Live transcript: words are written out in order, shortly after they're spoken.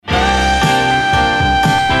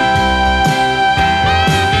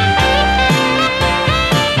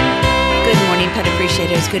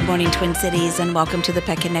Boys. Good morning, Twin Cities, and welcome to the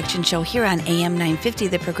Pet Connection Show here on AM 950,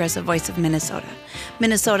 the progressive voice of Minnesota.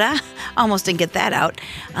 Minnesota, almost didn't get that out.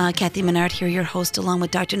 Kathy Menard here, your host, along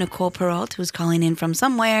with Dr. Nicole Perrault, who's calling in from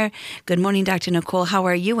somewhere. Good morning, Dr. Nicole. How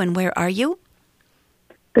are you, and where are you?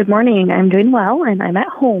 Good morning. I'm doing well, and I'm at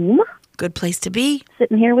home. Good place to be.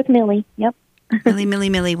 Sitting here with Millie. Yep.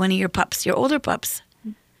 Millie, one of your pups, your older pups.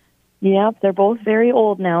 Yep, they're both very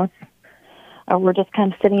old now. We're just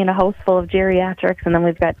kind of sitting in a house full of geriatrics, and then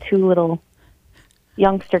we've got two little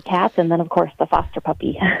youngster cats, and then, of course, the foster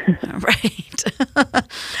puppy. Right.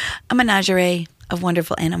 A menagerie of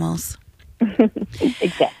wonderful animals.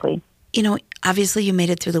 Exactly. You know, obviously you made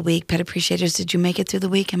it through the week. Pet appreciators, did you make it through the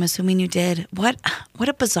week? I'm assuming you did. What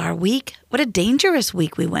a bizarre week. What a dangerous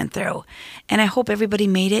week we went through. And I hope everybody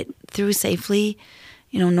made it through safely.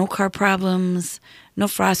 You know, no car problems, no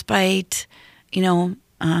frostbite,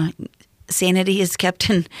 sanity is kept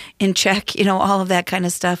in check, all of that kind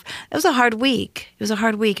of stuff. It was a hard week.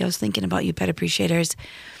 I was thinking about you, pet appreciators.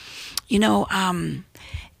 It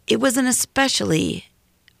was an especially,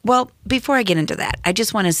 well, before I get into that, I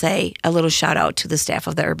just want to say a little shout out to the staff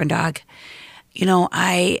of the Urban Dog. We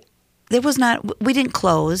didn't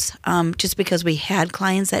close just because we had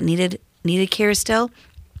clients that needed care still.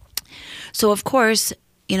 So of course,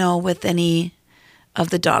 with any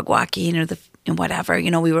of the dog walking or the whatever,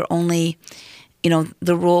 we were only,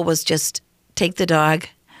 the rule was just take the dog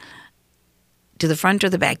to the front or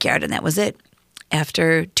the backyard, and that was it.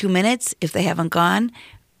 After 2 minutes, if they haven't gone,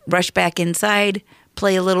 rush back inside,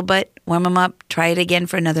 play a little bit, warm them up, try it again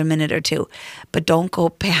for another minute or two. But don't go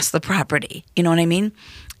past the property. You know what I mean?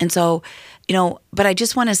 And so, but I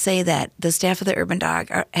just want to say that the staff of the Urban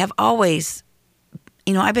Dog have always,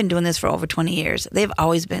 I've been doing this for over 20 years. They've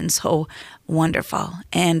always been so wonderful.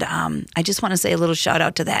 And I just want to say a little shout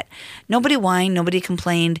out to that. Nobody whined. Nobody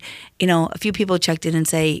complained. A few people checked in and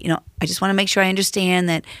say, I just want to make sure I understand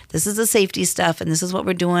that this is the safety stuff and this is what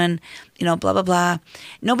we're doing, blah, blah, blah.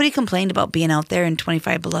 Nobody complained about being out there in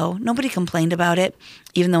 25 below. Nobody complained about it,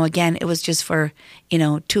 even though, again, it was just for,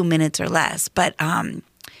 2 minutes or less. But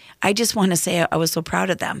I just want to say I was so proud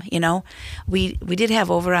of them. We did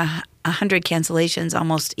have over 100 cancellations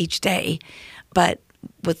almost each day, but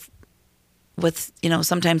with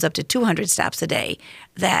sometimes up to 200 stops a day.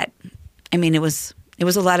 It was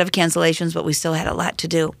a lot of cancellations, but we still had a lot to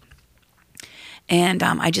do. And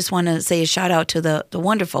I just want to say a shout out to the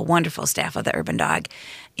wonderful, wonderful staff of the Urban Dog.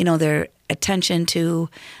 Their attention to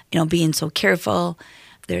being so careful,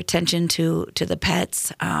 their attention to the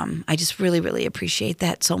pets. I just really, really appreciate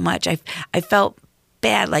that so much. I felt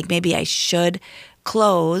bad, like maybe I should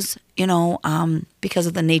close, because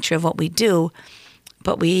of the nature of what we do.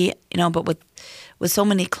 But but with so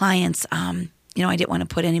many clients, I didn't want to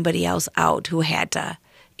put anybody else out who had to,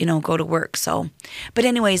 go to work. So, but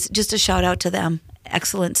anyways, just a shout out to them.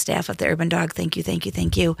 Excellent staff at the Urban Dog. Thank you, thank you,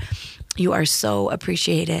 thank you. You are so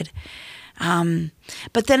appreciated.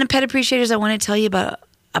 But then in Pet Appreciators, I want to tell you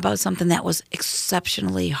about something that was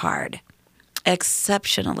exceptionally hard.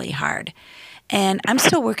 And I'm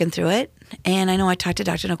still working through it. And I know I talked to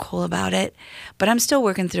Dr. Nicole about it, but I'm still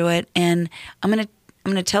working through it. And I'm gonna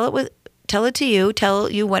tell it to you, tell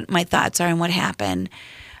you what my thoughts are and what happened.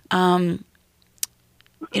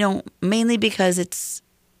 Mainly because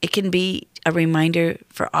it can be a reminder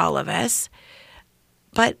for all of us.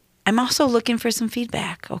 But I'm also looking for some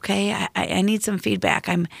feedback. Okay, I need some feedback.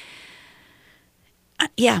 I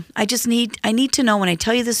need to know when I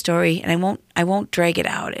tell you the story, and I won't drag it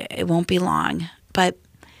out. It won't be long, but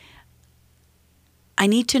I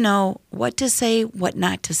need to know what to say, what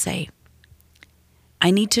not to say. I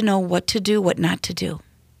need to know what to do, what not to do.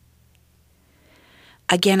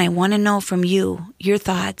 Again, I want to know from you your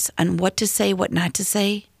thoughts on what to say, what not to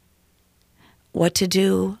say, what to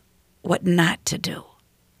do, what not to do.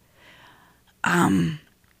 I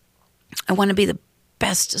want to be the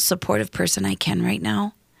best supportive person I can right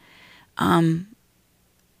now. And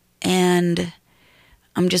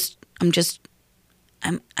I'm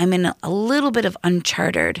in a little bit of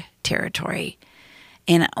uncharted territory.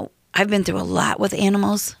 And I've been through a lot with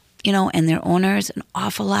animals, and their owners, an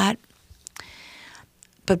awful lot.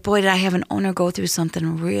 But boy, did I have an owner go through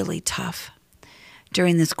something really tough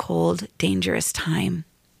during this cold, dangerous time.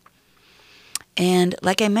 And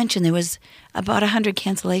like I mentioned, there was about 100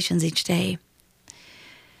 cancellations each day.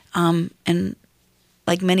 And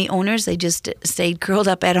like many owners, they just stayed curled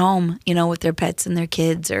up at home, with their pets and their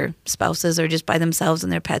kids or spouses or just by themselves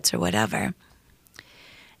and their pets or whatever.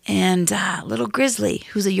 And little Grizzly,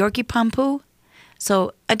 who's a Yorkie Pampu,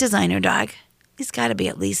 so a designer dog. He's got to be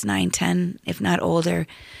at least 9, 10, if not older.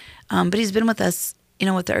 But he's been with us,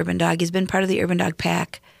 with the Urban Dog. He's been part of the Urban Dog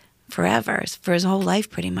pack forever, for his whole life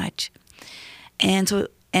pretty much. And so,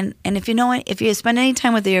 and if you spend any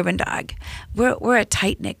time with the Urban Dog, we're a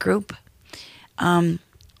tight-knit group.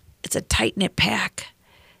 It's a tight-knit pack.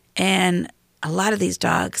 And a lot of these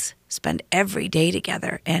dogs spend every day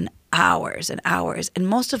together and hours and hours. And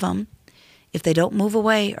most of them, if they don't move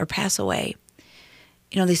away or pass away,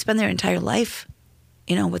 they spend their entire life,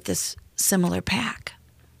 with this similar pack.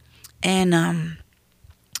 And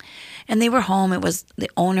they were home. It was the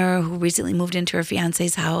owner who recently moved into her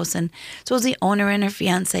fiance's house. And so it was the owner and her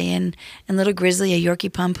fiance and little Grizzly, a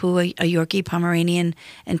Yorkie Pump-Poo, a Yorkie Pomeranian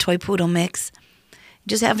and Toy Poodle mix.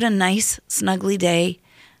 Just having a nice, snuggly day.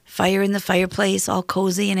 Fire in the fireplace, all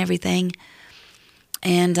cozy and everything.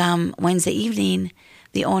 And Wednesday evening,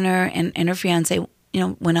 the owner and her fiance,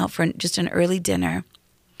 went out for just an early dinner.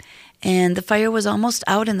 And the fire was almost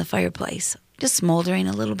out in the fireplace, just smoldering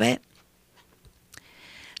a little bit.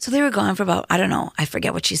 So they were gone for about, I don't know, I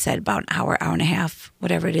forget what she said, about an hour, hour and a half,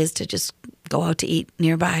 whatever it is, to just go out to eat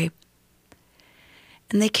nearby.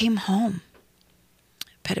 And they came home,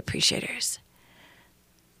 pet appreciators,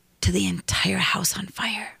 to the entire house on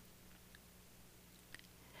fire.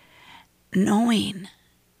 Knowing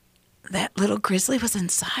that little Grizzly was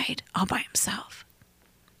inside all by himself.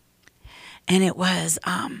 And it was,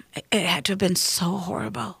 it had to have been so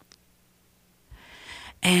horrible.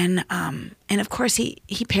 And of course he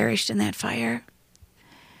perished in that fire.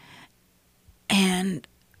 And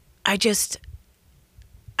I'm just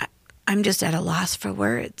at a loss for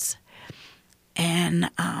words. And,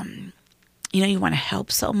 you want to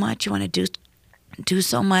help so much. You want to do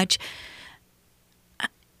so much.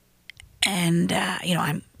 And,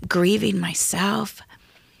 I'm grieving myself.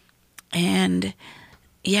 And,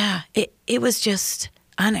 yeah, it was just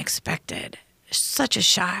unexpected. Such a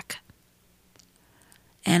shock.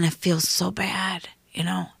 And I feel so bad,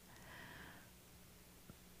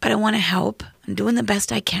 But I want to help. I'm doing the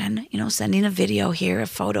best I can, sending a video here, a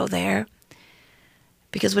photo there.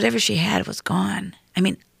 Because whatever she had was gone. I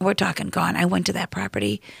mean, we're talking gone. I went to that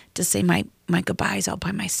property to say my goodbyes all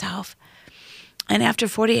by myself. And after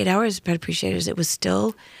 48 hours, pet appreciators, it was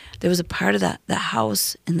still, there was a part of the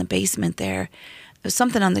house in the basement there. There was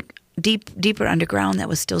something on the deeper underground that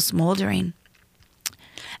was still smoldering.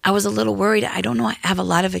 I was a little worried. I don't know. I have a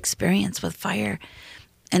lot of experience with fire.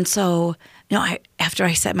 And so, after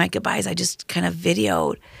I said my goodbyes, I just kind of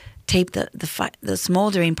taped the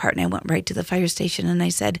smoldering part, and I went right to the fire station and I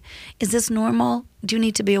said, "Is this normal? Do you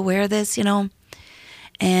need to be aware of this,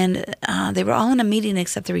 And they were all in a meeting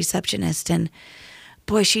except the receptionist. And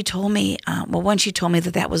boy, she told me, she told me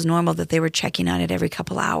that was normal, that they were checking on it every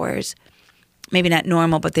couple hours. Maybe not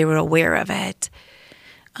normal, but they were aware of it.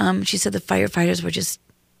 She said the firefighters were just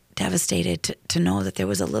devastated to know that there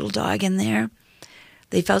was a little dog in there.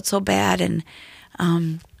 They felt so bad. And,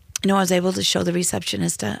 I was able to show the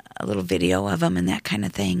receptionist a little video of him and that kind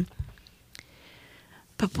of thing.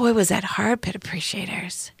 But boy, was that hard, pet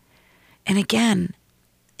appreciators. And again,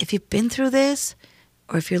 if you've been through this,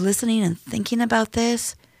 or if you're listening and thinking about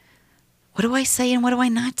this, what do I say and what do I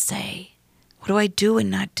not say? What do I do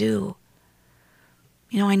and not do?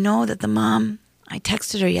 I know that the mom, I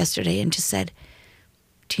texted her yesterday and just said,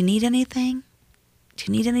 "Do you need anything? Do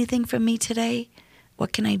you need anything from me today?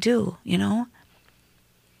 What can I do?"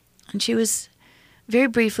 And she was very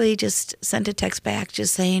briefly just sent a text back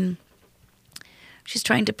just saying she's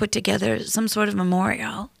trying to put together some sort of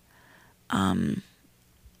memorial and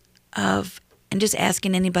just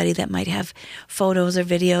asking anybody that might have photos or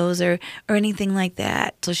videos or anything like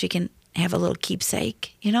that so she can have a little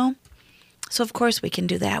keepsake, So of course we can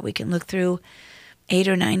do that. We can look through 8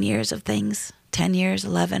 or 9 years of things, 10 years,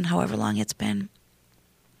 11, however long it's been.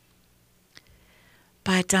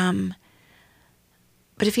 But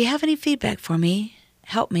if you have any feedback for me,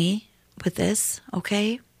 help me with this,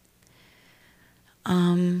 okay?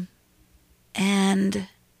 And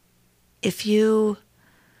if you,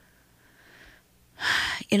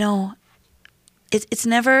 there's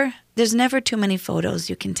never too many photos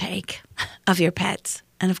you can take of your pets.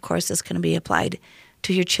 And of course, this can be applied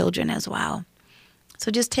to your children as well.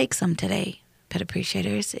 So just take some today, pet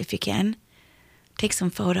appreciators, if you can. Take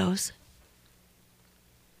some photos.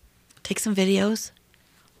 Take some videos.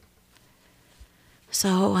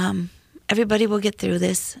 So everybody will get through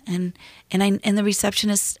this. And the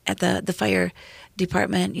receptionist at the fire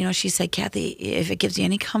department, she said, "Kathy, if it gives you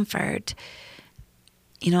any comfort,"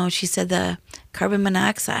 she said the carbon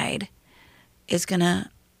monoxide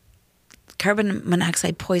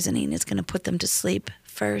poisoning is going to put them to sleep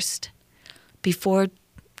first before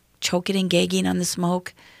choking and gagging on the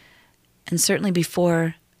smoke, and certainly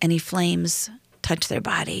before any flames touch their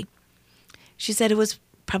body. She said it was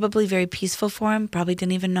probably very peaceful for him, probably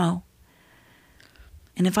didn't even know.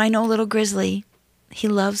 And if I know little Grizzly, he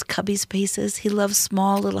loves cubby spaces. He loves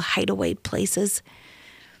small little hideaway places.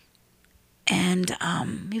 And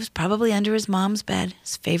he was probably under his mom's bed,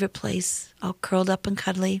 his favorite place, all curled up and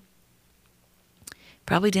cuddly.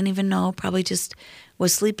 Probably didn't even know, probably just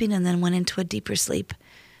was sleeping and then went into a deeper sleep.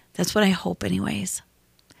 That's what I hope anyways.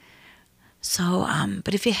 So,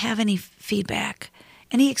 but if you have any feedback,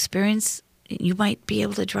 any experience you might be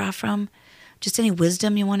able to draw from, just any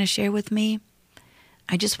wisdom you want to share with me,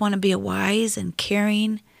 I just want to be a wise and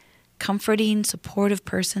caring, comforting, supportive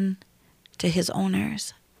person to his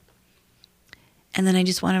owners. And then I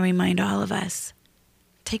just want to remind all of us,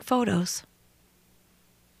 take photos.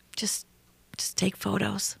 Just take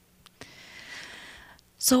photos.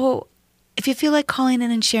 So if you feel like calling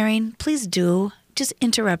in and sharing, please do. Just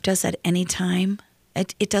interrupt us at any time.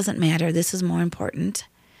 It doesn't matter. This is more important.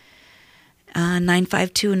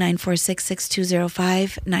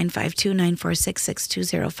 952-946-6205,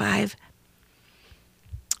 952-946-6205.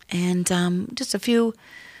 And just a few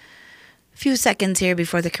seconds here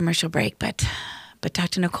before the commercial break, but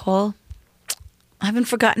Dr. Nicole, I haven't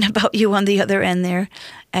forgotten about you on the other end there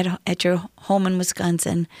at your home in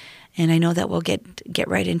Wisconsin, and I know that we'll get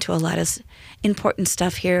right into a lot of important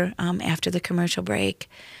stuff here after the commercial break.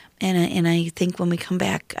 And I think when we come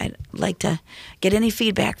back, I'd like to get any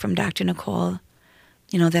feedback from Dr. Nicole,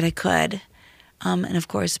 that I could. And of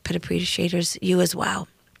course, Pet Appreciators, you as well.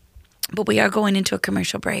 But we are going into a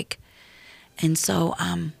commercial break. And so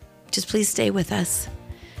just please stay with us.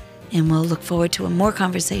 And we'll look forward to a more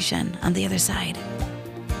conversation on the other side.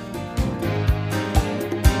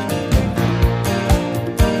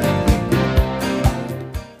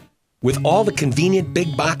 With all the convenient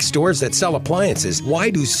big box stores that sell appliances, why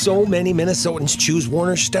do so many Minnesotans choose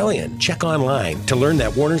Warner Stellian? Check online to learn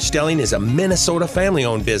that Warner Stellian is a Minnesota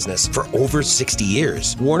family-owned business for over 60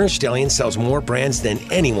 years. Warner Stellian sells more brands than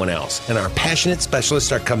anyone else, and our passionate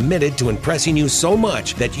specialists are committed to impressing you so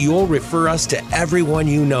much that you'll refer us to everyone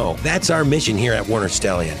you know. That's our mission here at Warner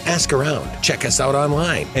Stellian. Ask around, check us out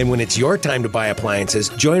online, and when it's your time to buy appliances,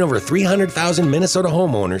 join over 300,000 Minnesota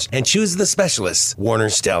homeowners and choose the specialists, Warner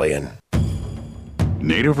Stellian.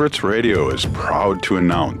 Native Roots Radio is proud to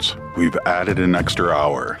announce we've added an extra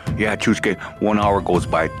hour. Yeah, Chuske, 1 hour goes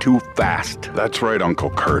by too fast. That's right, Uncle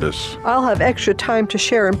Curtis. I'll have extra time to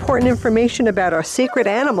share important information about our secret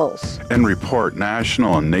animals. And report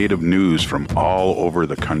national and native news from all over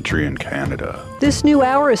the country and Canada. This new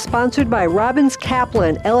hour is sponsored by Robbins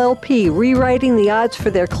Kaplan, LLP, rewriting the odds for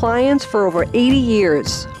their clients for over 80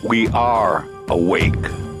 years. We are awake.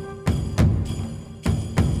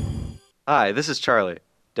 Hi, this is Charlie.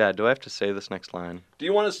 Dad, do I have to say this next line? Do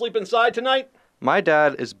you want to sleep inside tonight? My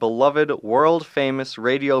dad is beloved, world-famous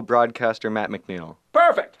radio broadcaster Matt McNeil.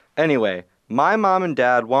 Perfect! Anyway, my mom and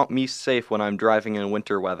dad want me safe when I'm driving in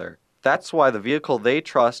winter weather. That's why the vehicle they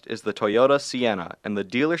trust is the Toyota Sienna, and the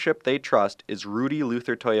dealership they trust is Rudy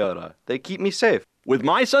Luther Toyota. They keep me safe. With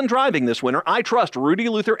my son driving this winter, I trust Rudy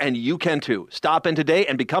Luther, and you can too. Stop in today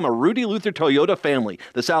and become a Rudy Luther Toyota family.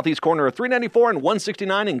 The southeast corner of 394 and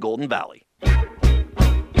 169 in Golden Valley.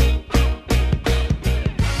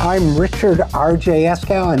 I'm Richard R.J.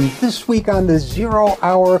 Eskow, and this week on the Zero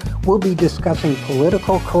Hour, we'll be discussing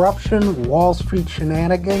political corruption, Wall Street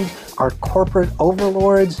shenanigans, our corporate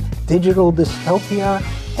overlords, digital dystopia,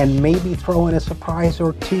 and maybe throw in a surprise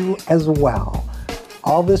or two as well.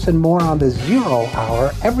 All this and more on the Zero Hour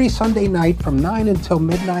every Sunday night from 9 until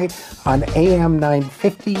midnight on AM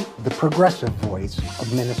 950, the progressive voice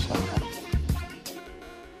of Minnesota.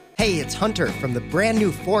 Hey, it's Hunter from the brand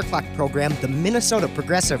new 4 o'clock program, the Minnesota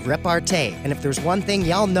Progressive Repartee. And if there's one thing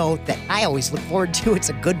y'all know that I always look forward to, it's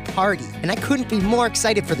a good party. And I couldn't be more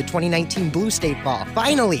excited for the 2019 Blue State Ball.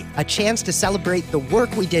 Finally, a chance to celebrate the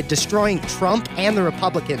work we did destroying Trump and the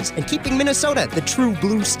Republicans and keeping Minnesota the true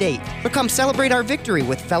blue state. So come celebrate our victory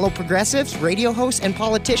with fellow progressives, radio hosts, and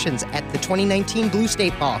politicians at the 2019 Blue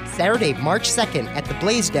State Ball, Saturday, March 2nd at the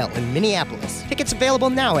Blaisdell in Minneapolis. Tickets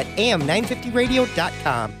available now at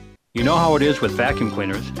am950radio.com. You know how it is with vacuum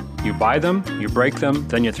cleaners. You buy them, you break them,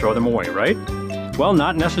 then you throw them away, right? Well,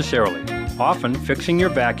 not necessarily. Often, fixing your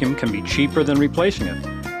vacuum can be cheaper than replacing it.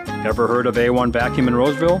 Ever heard of A1 Vacuum in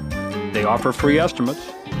Roseville? They offer free estimates.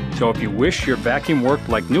 So if you wish your vacuum worked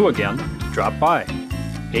like new again, drop by.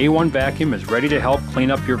 A1 Vacuum is ready to help clean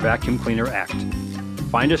up your vacuum cleaner act.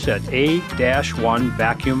 Find us at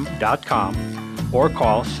a-1vacuum.com or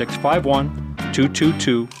call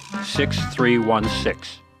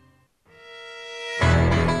 651-222-6316.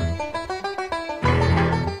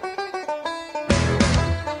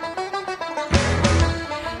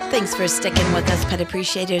 Thanks for sticking with us, pet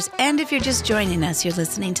appreciators. And if you're just joining us, you're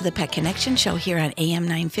listening to the Pet Connection Show here on AM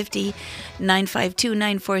 950.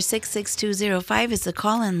 952-946-6205 is the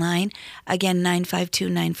call-in line. Again,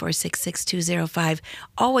 952-946-6205.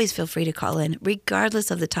 Always feel free to call in,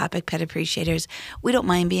 regardless of the topic, pet appreciators. We don't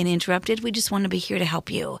mind being interrupted. We just want to be here to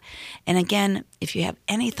help you. And again, if you have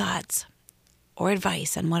any thoughts or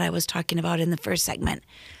advice on what I was talking about in the first segment,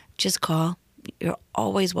 just call. You're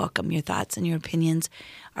always welcome. Your thoughts and your opinions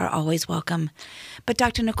are always welcome. But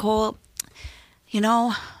Dr. Nicole,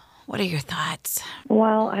 what are your thoughts?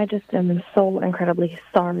 Well, I just am so incredibly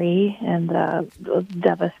sorry and was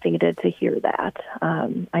devastated to hear that.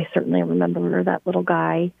 I certainly remember that little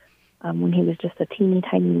guy when he was just a teeny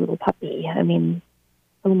tiny little puppy. I mean,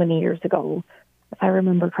 so many years ago. If I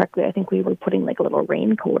remember correctly, I think we were putting like a little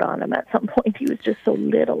raincoat on him at some point. He was just so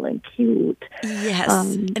little and cute. Yes,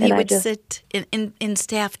 and he would sit in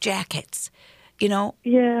staff jackets,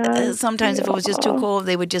 Yeah. Sometimes if it was just too cold,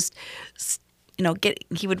 they would just,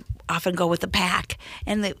 he would often go with a pack.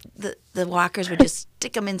 And the walkers would just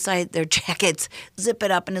stick him inside their jackets, zip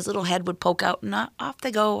it up, and his little head would poke out, and off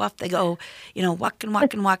they go, walking.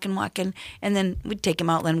 And then we'd take him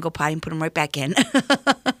out, let him go potty, and put him right back in.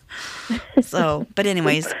 So, but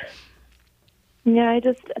anyways. Yeah,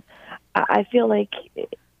 I feel like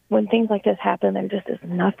when things like this happen, there just is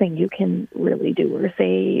nothing you can really do or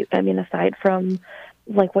say. I mean, aside from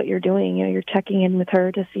like what you're doing, you're checking in with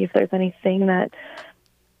her to see if there's anything that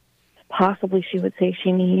possibly she would say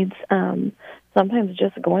she needs. Sometimes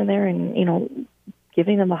just going there and,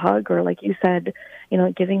 giving them a hug, or like you said,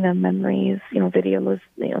 giving them memories, videos,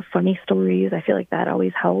 funny stories. I feel like that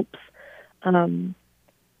always helps.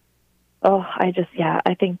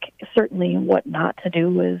 I think certainly what not to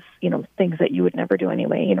do is, things that you would never do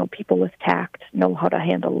anyway. People with tact know how to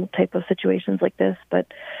handle type of situations like this. But,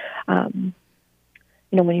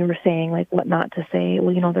 when you were saying like what not to say,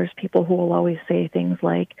 well, there's people who will always say things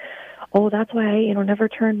like, oh, that's why I, never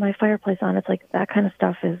turn my fireplace on. It's like that kind of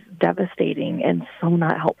stuff is devastating and so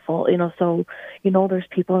not helpful. So, there's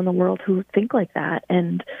people in the world who think like that.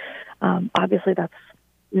 And obviously that's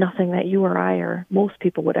nothing that you or I or most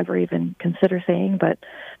people would ever even consider saying, but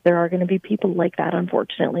there are going to be people like that,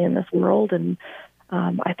 unfortunately, in this world. And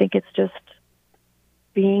I think it's just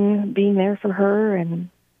being there for her and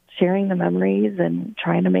sharing the memories and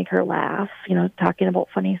trying to make her laugh, talking about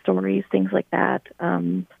funny stories, things like that.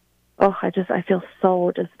 I feel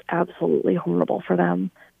so just absolutely horrible for them.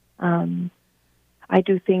 I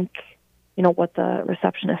do think, what the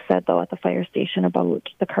receptionist said, though, at the fire station about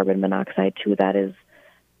the carbon monoxide, too, that is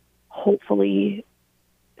hopefully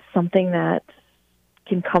something that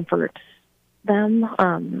can comfort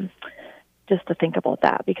them, just to think about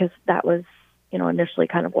that, because that was, initially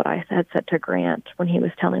kind of what I had said to Grant when he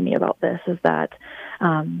was telling me about this, is that,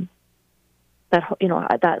 that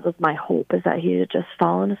was my hope, is that he had just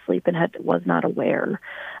fallen asleep and was not aware.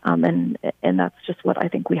 And that's just what I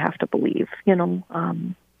think we have to believe, and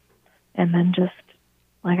then just,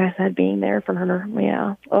 like I said, being there for her.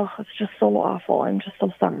 Yeah. Oh, it's just so awful. I'm just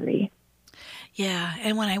so sorry. Yeah.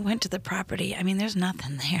 And when I went to the property, I mean, there's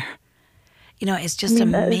nothing there. It's just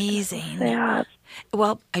amazing.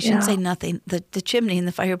 Well, I shouldn't say nothing. The chimney and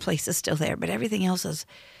the fireplace is still there, but everything else is,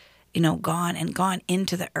 gone and gone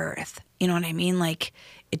into the earth. You know what I mean? Like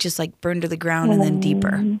it just like burned to the ground and then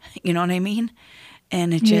deeper. You know what I mean?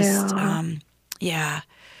 And it just,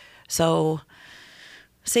 So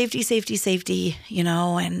safety,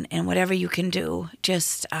 and whatever you can do,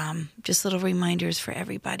 just little reminders for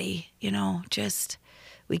everybody,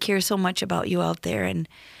 we care so much about you out there, and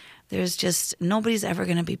there's just, nobody's ever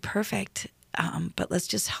going to be perfect, but let's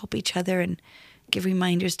just help each other and give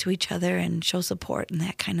reminders to each other and show support and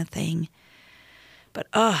that kind of thing. But,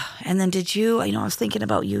 and then did you, I was thinking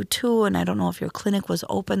about you too, and I don't know if your clinic was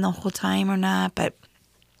open the whole time or not, but,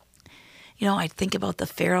 I think about the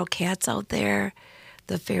feral cats out there,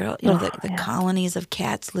 the feral, the colonies of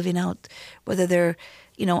cats living out, whether they're,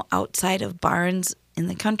 outside of barns in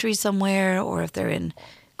the country somewhere, or if they're in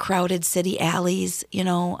crowded city alleys.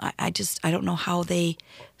 I don't know how they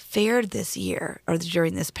fared this year or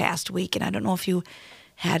during this past week. And I don't know if you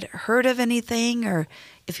had heard of anything or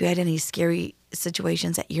if you had any scary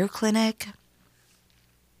situations at your clinic.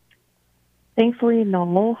 Thankfully,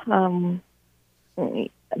 no.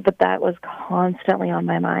 But that was constantly on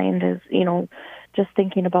my mind, is, just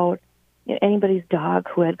thinking about anybody's dog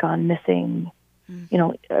who had gone missing,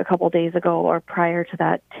 a couple of days ago or prior to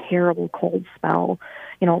that terrible cold spell.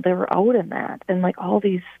 They were out in that, and like all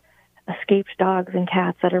these escaped dogs and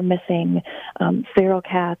cats that are missing, feral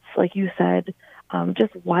cats, like you said,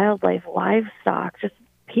 just wildlife, livestock, just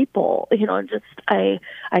people. I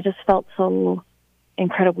just felt so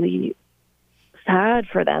incredibly sad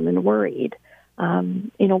for them and worried.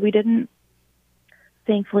 We didn't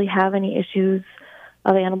thankfully have any issues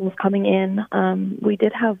of animals coming in. We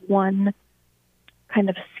did have one kind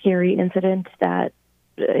of scary incident that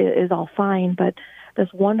is all fine, but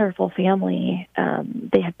this wonderful family,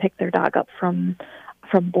 they had picked their dog up from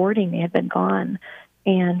boarding. They had been gone,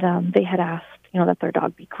 and they had asked, that their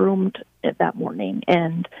dog be groomed that morning,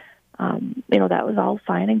 and that was all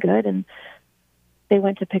fine and good. And they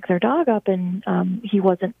went to pick their dog up, and he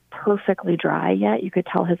wasn't perfectly dry yet. You could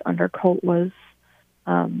tell his undercoat was,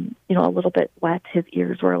 a little bit wet. His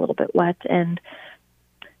ears were a little bit wet, and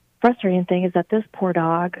frustrating thing is that this poor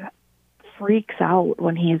dog freaks out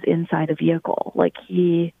when he is inside a vehicle. Like,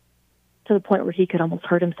 to the point where he could almost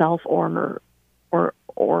hurt himself or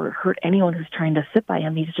hurt anyone who's trying to sit by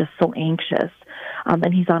him. He's just so anxious.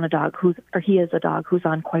 And he is a dog who's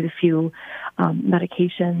on quite a few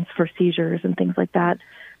medications for seizures and things like that.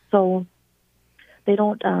 So they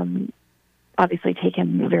don't obviously take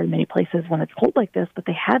him very many places when it's cold like this, but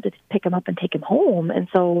they had to pick him up and take him home. And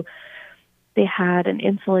so they had an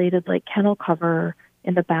insulated kennel cover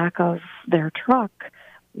in the back of their truck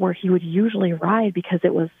where he would usually ride, because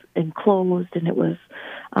it was enclosed and it was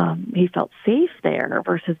he felt safe there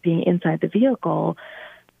versus being inside the vehicle.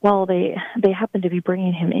 Well, they happened to be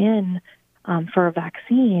bringing him in for a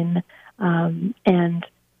vaccine, and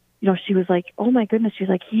she was like, "Oh my goodness!" She's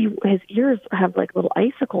like, his ears have little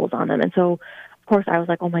icicles on them, and so of course I was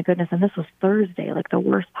like, "Oh my goodness!" And this was Thursday, the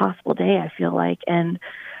worst possible day, I feel like, and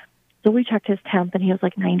so we checked his temp, and he was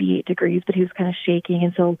 98 degrees, but he was kind of shaking.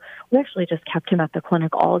 And so we actually just kept him at the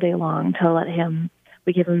clinic all day long to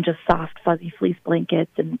we give him just soft, fuzzy fleece blankets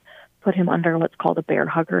and put him under what's called a bear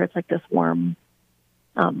hugger. It's this warm,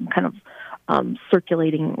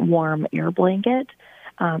 circulating warm air blanket,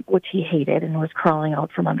 which he hated and was crawling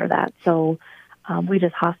out from under that. So we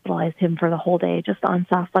just hospitalized him for the whole day, just on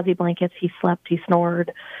soft, fuzzy blankets. He slept, he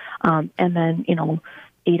snored, and then,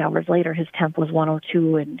 8 hours later, his temp was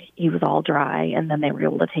 102 and he was all dry, and then they were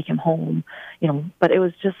able to take him home, but it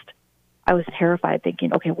was just, I was terrified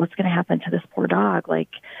thinking, okay, what's going to happen to this poor dog?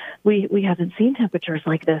 We haven't seen temperatures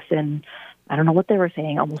like this in, I don't know what they were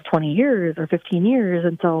saying, almost 20 years or 15 years.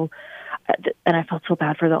 And so, and I felt so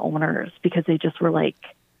bad for the owners, because they just were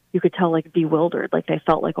you could tell bewildered. They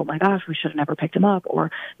felt oh my gosh, we should have never picked him up,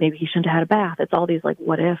 or maybe he shouldn't have had a bath. It's all these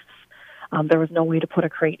what ifs. There was no way to put a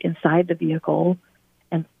crate inside the vehicle.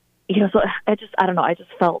 So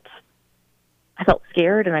I felt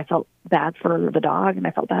scared, and I felt bad for the dog, and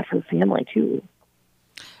I felt bad for the family too.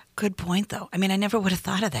 Good point, though. I mean, I never would have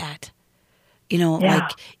thought of that.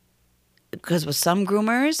 Because with some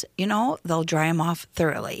groomers, they'll dry them off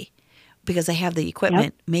thoroughly because they have the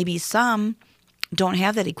equipment. Yep. Maybe some don't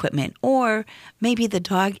have that equipment, or maybe the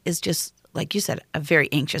dog is just, like you said, a very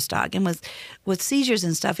anxious dog. And with seizures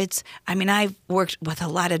and stuff, I've worked with a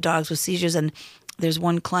lot of dogs with seizures, and there's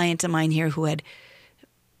one client of mine here who had,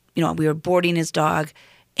 we were boarding his dog,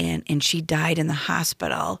 and she died in the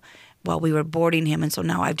hospital while we were boarding him. And so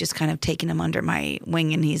now I've just kind of taken him under my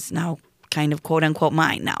wing, and he's now kind of quote unquote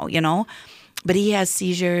mine now, But he has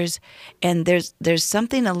seizures, and there's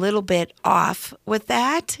something a little bit off with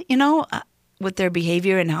that, with their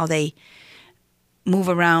behavior and how they move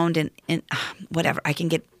around and whatever. I can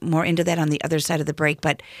get more into that on the other side of the break,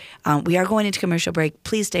 but we are going into commercial break.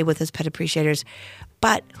 Please stay with us, Pet Appreciators.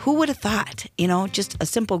 But who would have thought, just a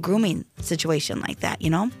simple grooming situation like that,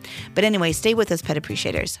 But anyway, stay with us, Pet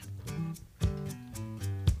Appreciators.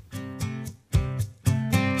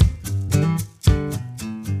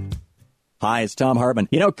 Hi, it's Tom Hartman.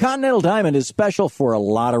 Continental Diamond is special for a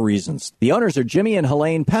lot of reasons. The owners are Jimmy and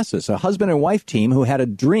Helene Pessis, a husband and wife team who had a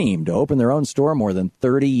dream to open their own store more than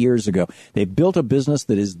 30 years ago. They've built a business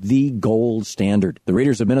that is the gold standard. The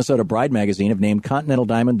readers of Minnesota Bride magazine have named Continental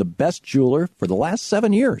Diamond the best jeweler for the last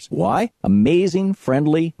 7 years. Why? Amazing,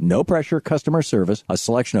 friendly, no-pressure customer service, a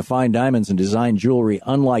selection of fine diamonds and design jewelry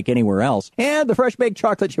unlike anywhere else, and the fresh-baked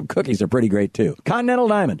chocolate chip cookies are pretty great, too. Continental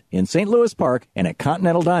Diamond in St. Louis Park and at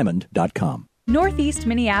ContinentalDiamond.com. Northeast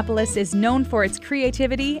Minneapolis is known for its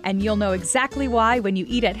creativity, and you'll know exactly why when you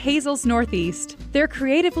eat at Hazel's Northeast. Their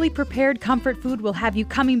creatively prepared comfort food will have you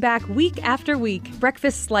coming back week after week.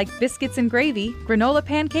 Breakfasts like biscuits and gravy, granola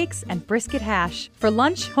pancakes, and brisket hash. For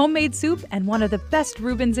lunch, homemade soup and one of the best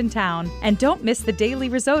Reubens in town. And don't miss the daily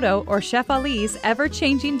risotto or Chef Ali's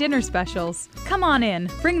ever-changing dinner specials. Come on in.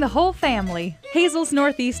 Bring the whole family. Hazel's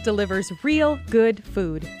Northeast delivers real good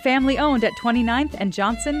food. Family owned at 29th and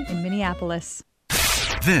Johnson in Minneapolis.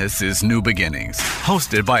 This is New Beginnings,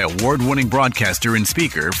 hosted by award-winning broadcaster and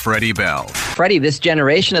speaker Freddie Bell. Freddie, this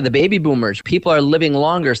generation of the baby boomers, people are living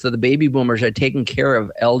longer, so the baby boomers are taking care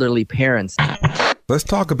of elderly parents. Let's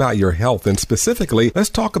talk about your health, and specifically,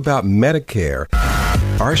 let's talk about Medicare.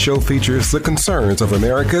 Our show features the concerns of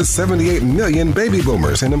America's 78 million baby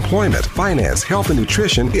boomers in employment, finance, health and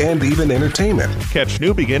nutrition, and even entertainment. Catch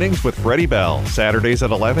New Beginnings with Freddie Bell, Saturdays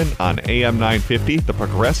at 11 on AM 950, the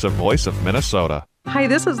progressive voice of Minnesota. Hi,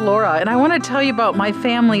 this is Laura, and I want to tell you about my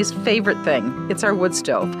family's favorite thing. It's our wood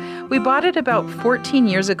stove. We bought it about 14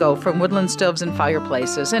 years ago from Woodland Stoves and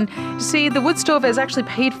Fireplaces. And see, the wood stove has actually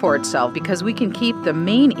paid for itself because we can keep the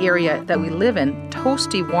main area that we live in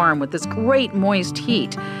toasty warm with this great moist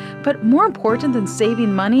heat. But more important than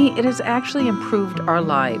saving money, it has actually improved our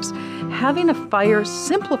lives. Having a fire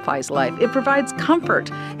simplifies life. It provides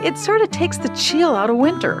comfort. It sort of takes the chill out of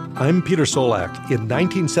winter. I'm Peter Solak. In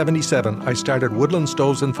 1977, I started Woodland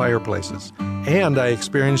Stoves and Fireplaces, and I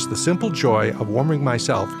experienced the simple joy of warming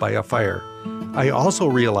myself by a fire. I also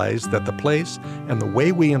realized that the place and the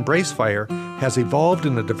way we embrace fire has evolved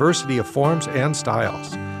in a diversity of forms and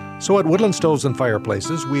styles. So at Woodland Stoves and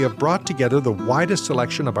Fireplaces, we have brought together the widest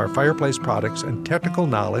selection of our fireplace products and technical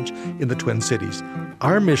knowledge in the Twin Cities.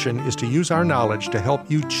 Our mission is to use our knowledge to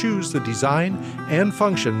help you choose the design and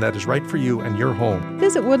function that is right for you and your home.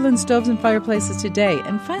 Visit Woodland Stoves and Fireplaces today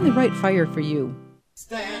and find the right fire for you.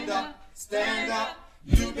 Stand up,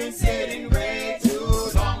 you've been sitting way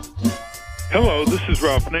too long. Hello, this is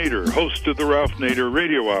Ralph Nader, host of the Ralph Nader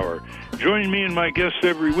Radio Hour. Join me and my guests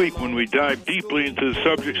every week when we dive deeply into the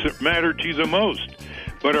subjects that matter to you the most,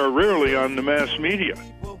 but are rarely on the mass media.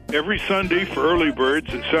 Every Sunday for early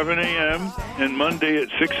birds at 7 a.m. and Monday at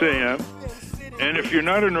 6 a.m. And if you're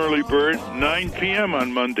not an early bird, 9 p.m.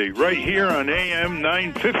 on Monday, right here on AM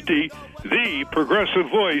 950, the progressive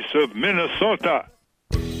voice of Minnesota.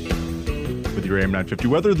 With your AM 950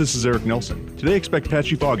 weather, this is Eric Nelson. Today, expect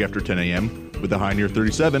patchy fog after 10 a.m. with a high near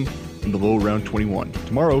 37 and the low around 21.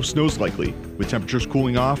 Tomorrow, snow's likely, with temperatures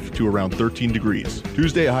cooling off to around 13 degrees.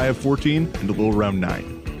 Tuesday, a high of 14 and a low around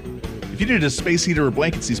 9. If you needed a space heater or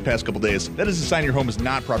blankets these past couple days, that is a sign your home is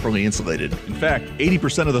not properly insulated. In fact,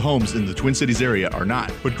 80% of the homes in the Twin Cities area are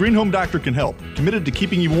not. But Green Home Doctor can help. Committed to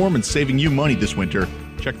keeping you warm and saving you money this winter.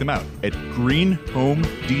 Check them out at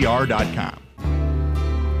greenhomedr.com.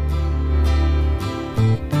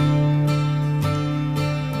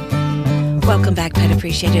 Welcome back, pet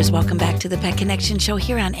appreciators. Welcome back to the Pet Connection Show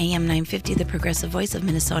here on AM 950, the progressive voice of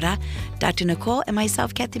Minnesota. Dr. Nicole and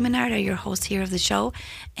myself, Kathy Menard, are your hosts here of the show,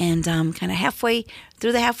 and kind of halfway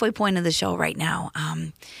through the halfway point of the show right now.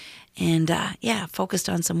 Focused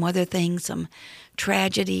on some weather things, some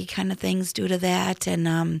tragedy kind of things due to that,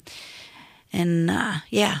 Now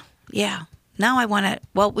I want to.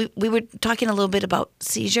 Well, we were talking a little bit about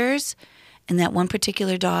seizures. And that one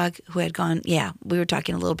particular dog who had gone, we were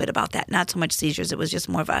talking a little bit about that. Not so much seizures. It was just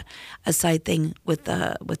more of a side thing with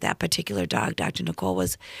that particular dog Dr. Nicole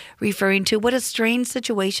was referring to. What a strange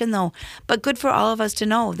situation, though. But good for all of us to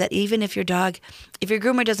know that even if your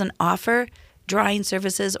groomer doesn't offer drying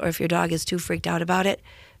services, or if your dog is too freaked out about it,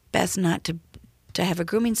 best not to have a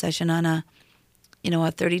grooming session on a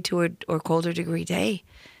 32 or colder degree day,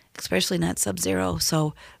 especially not sub-zero.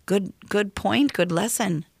 So good point, good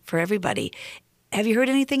lesson for everybody. Have you heard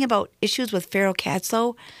anything about issues with feral cats,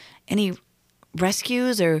 though? Any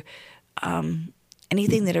rescues or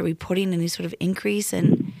anything that are reporting any sort of increase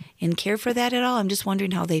in care for that at all? I'm just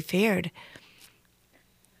wondering how they fared.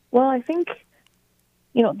 Well, I think,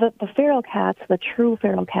 the feral cats, the true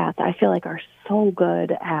feral cats, I feel like are so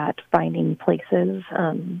good at finding places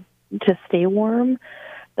to stay warm.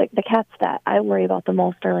 The cats that I worry about the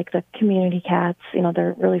most are like the community cats.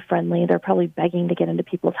 They're really friendly. They're probably begging to get into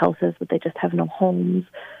people's houses, but they just have no homes.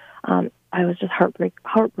 I was just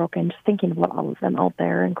heartbroken just thinking about all of them out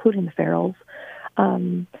there, including the ferals.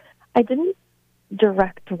 I didn't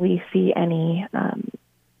directly see any,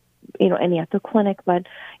 any at the clinic, but,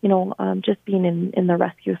 just being in the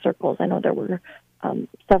rescue circles, I know there were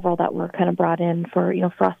several that were kind of brought in for,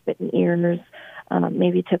 frostbitten ears,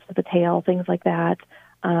 maybe tips of the tail, things like that.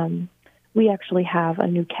 We actually have a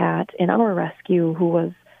new cat in our rescue who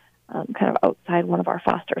was kind of outside one of our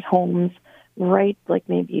foster's homes, right, like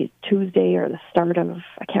maybe Tuesday or the start of,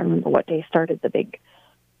 I can't remember what day started the big,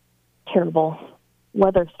 terrible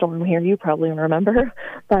weather storm here. You probably remember.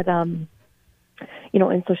 But, and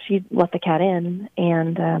so she let the cat in,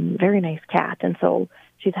 and very nice cat. And so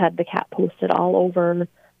she's had the cat posted all over,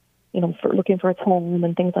 for looking for its home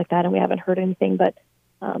and things like that, and we haven't heard anything, but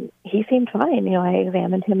he seemed fine. I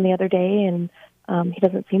examined him the other day, and He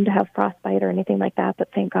doesn't seem to have frostbite or anything like that, but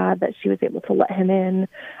thank God that she was able to let him in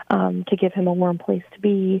to give him a warm place to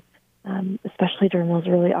be, especially during those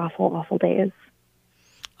really awful, awful days.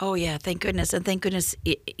 Oh, yeah, thank goodness. And thank goodness,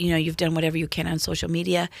 you've done whatever you can on social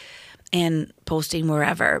media and posting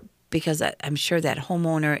wherever, because I'm sure that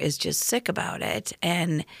homeowner is just sick about it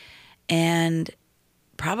and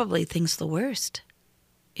probably thinks the worst,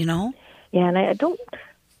 Yeah, and I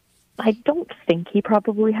don't think he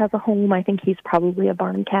probably has a home. I think he's probably a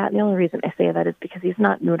barn cat. And the only reason I say that is because he's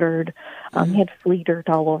not neutered. He had flea dirt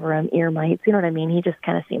all over him, ear mites. You know what I mean? He just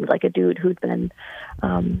kind of seemed like a dude who'd been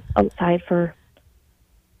outside for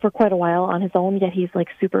quite a while on his own, yet he's like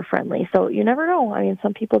super friendly. So you never know. I mean,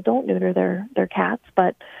 some people don't neuter their cats,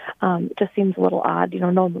 but it just seems a little odd.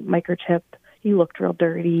 No microchip. He looked real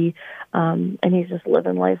dirty, and he's just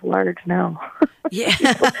living life large now. Yeah.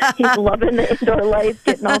 he's loving the indoor life,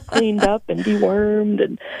 getting all cleaned up and dewormed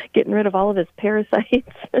and getting rid of all of his parasites.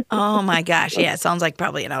 Oh, my gosh. Yeah, it sounds like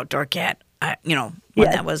probably an outdoor cat, one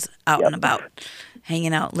that was out and about,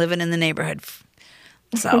 hanging out, living in the neighborhood.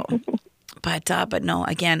 So... But no,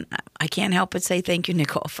 again, I can't help but say thank you,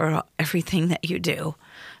 Nicole, for everything that you do.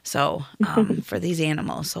 So for these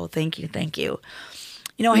animals. So thank you.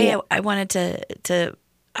 Hey, I wanted to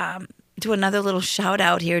do another little shout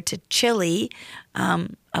out here to Chili, a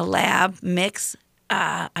lab mix.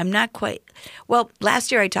 I'm not quite well.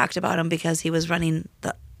 Last year I talked about him because he was running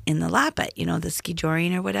in the Lapet, the ski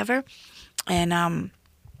joring or whatever, and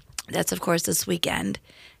that's of course this weekend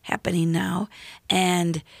happening now,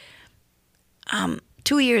 and.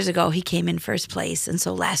 2 years ago, he came in first place. And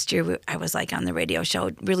so last year, I was like on the radio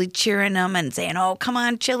show really cheering him and saying, oh, come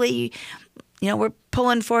on, Chili, we're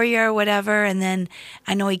pulling for you or whatever. And then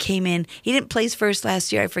I know he came in. He didn't place first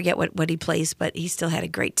last year. I forget what he placed, but he still had a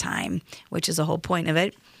great time, which is the whole point of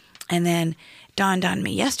it. And then dawned on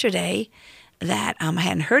me yesterday that I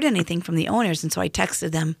hadn't heard anything from the owners, and so I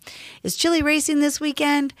texted them, is Chili racing this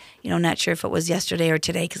weekend? Not sure if it was yesterday or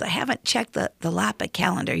today because I haven't checked the Lapet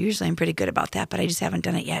calendar. Usually I'm pretty good about that, but I just haven't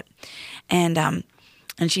done it yet. And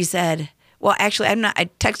she said, well, actually,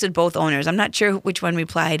 I texted both owners. I'm not sure which one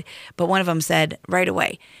replied, but one of them said right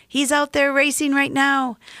away, he's out there racing right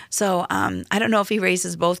now. So I don't know if he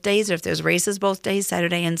races both days or if there's races both days,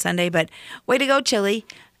 Saturday and Sunday, but way to go, Chili.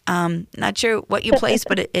 Not sure what you placed,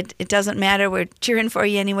 but it doesn't matter. We're cheering for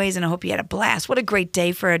you anyways, and I hope you had a blast. What a great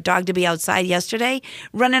day for a dog to be outside yesterday,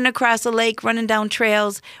 running across a lake, running down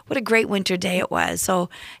trails. What a great winter day it was. So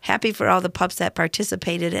happy for all the pups that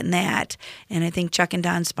participated in that. And I think Chuck and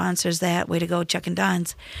Don sponsors that. Way to go, Chuck and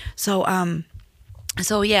Don's. So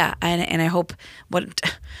yeah, and I hope what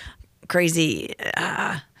crazy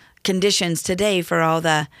conditions today for all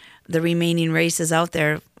the remaining races out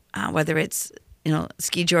there, whether it's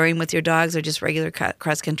ski joring with your dogs or just regular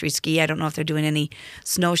cross-country ski. I don't know if they're doing any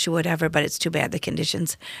snowshoe or whatever, but it's too bad the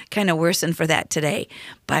conditions kind of worsened for that today.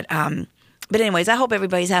 But anyways, I hope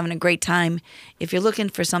everybody's having a great time. If you're looking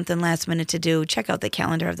for something last minute to do, check out the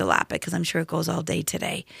calendar of the Lapet because I'm sure it goes all day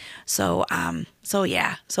today. So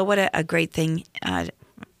yeah. So what a great thing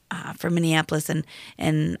for Minneapolis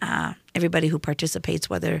and everybody who participates,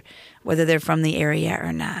 whether they're from the area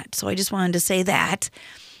or not. So I just wanted to say that.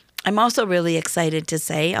 I'm also really excited to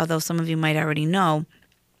say, although some of you might already know,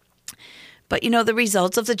 but the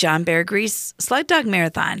results of the John Bear Grease Sled Dog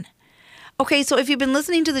Marathon. Okay, so if you've been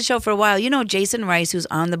listening to the show for a while, Jason Rice, who's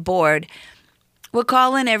on the board, would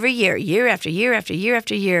call in every year, year after year after year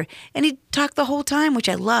after year, and he'd talk the whole time, which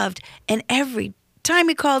I loved. And every time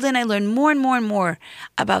he called in, I learned more and more and more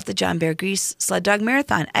about the John Bear Grease Sled Dog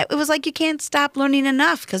Marathon. It was like you can't stop learning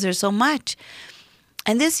enough because there's so much.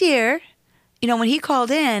 And this year, when he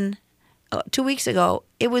called in 2 weeks ago,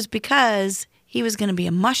 it was because he was going to be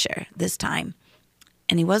a musher this time,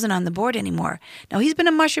 and he wasn't on the board anymore. Now, he's been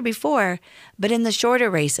a musher before, but in the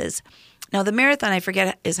shorter races. Now, the marathon, I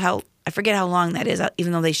forget how long that is,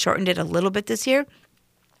 even though they shortened it a little bit this year.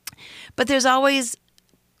 But there's always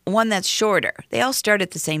one that's shorter. They all start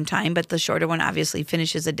at the same time, but the shorter one obviously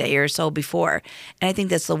finishes a day or so before, and I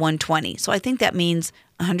think that's the 120. So I think that means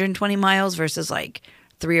 120 miles versus like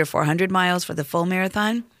 300 or 400 miles for the full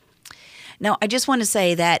marathon. Now, I just want to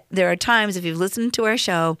say that there are times, if you've listened to our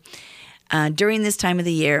show, during this time of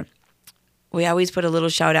the year, we always put a little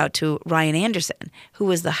shout out to Ryan Anderson, who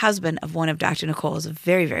was the husband of one of Dr. Nicole's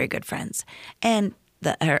very, very good friends. And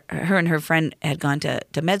her and her friend had gone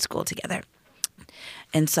to med school together.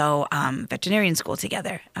 And so veterinarian school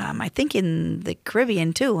together. I think in the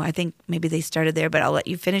Caribbean, too. I think maybe they started there, but I'll let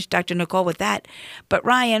you finish, Dr. Nicole, with that. But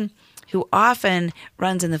Ryan, who often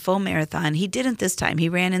runs in the full marathon, he didn't this time. He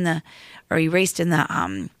raced in the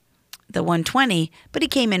the 120, but he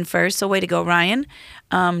came in first, so way to go, Ryan.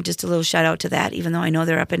 Just a little shout out to that, even though I know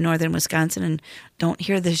they're up in northern Wisconsin and don't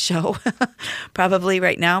hear this show probably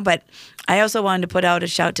right now. But I also wanted to put out a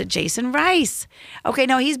shout to Jason Rice. Okay,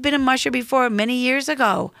 now he's been a musher before many years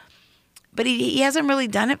ago, but he hasn't really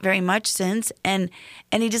done it very much since, and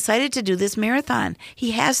he decided to do this marathon.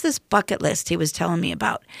 He has this bucket list he was telling me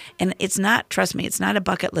about, and it's not, trust me, it's not a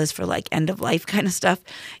bucket list for like end of life kind of stuff.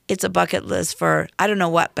 It's a bucket list for I don't know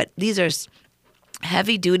what, but these are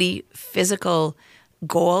heavy duty physical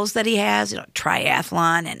goals that he has,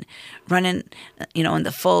 triathlon and running, in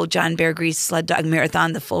the full John Bear Grease sled dog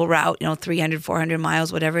marathon, the full route, 300, 400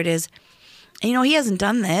 miles, whatever it is. And, he hasn't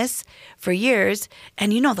done this for years.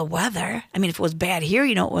 And the weather. I meif it was bad here,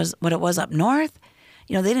 it was what it was up north.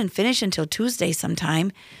 They didn't finish until Tuesday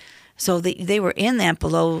sometime. So they were in that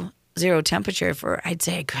below zero temperature for, I'd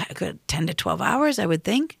say, a good 10 to 12 hours, I would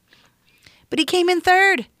think. But he came in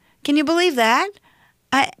third. Can you believe that?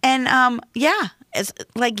 It's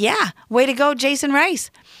like, way to go, Jason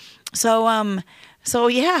Rice. So I'm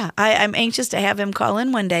anxious to have him call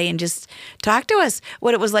in one day and just talk to us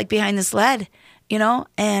what it was like behind the sled,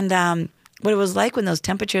 and what it was like when those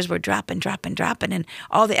temperatures were dropping, and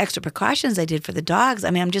all the extra precautions I did for the dogs.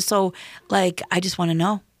 I'm just so I just want to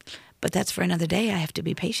know. But that's for another day. I have to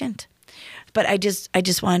be patient. But I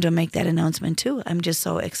just wanted to make that announcement too. I'm just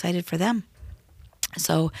so excited for them.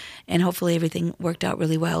 So, and hopefully everything worked out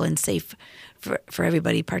really well and safe for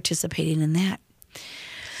everybody participating in that.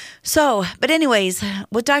 So, but anyways,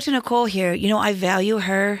 with Dr. Nicole here, I value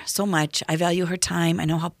her so much. I value her time. I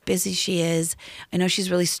know how busy she is. I know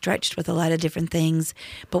she's really stretched with a lot of different things.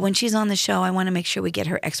 But when she's on the show, I want to make sure we get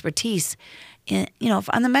her expertise, on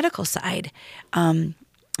the medical side.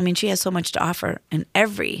 She has so much to offer in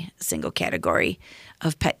every single category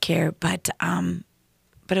of pet care, but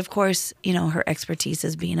of course, her expertise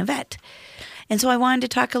is being a vet. And so I wanted to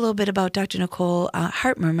talk a little bit about Dr. Nicole,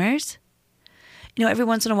 heart murmurs. Every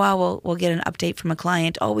once in a while we'll get an update from a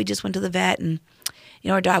client. Oh, we just went to the vet and,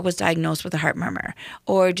 our dog was diagnosed with a heart murmur.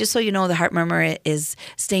 Or just so you know, the heart murmur is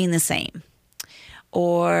staying the same.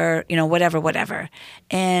 Or, whatever.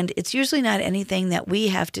 And it's usually not anything that we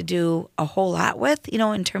have to do a whole lot with,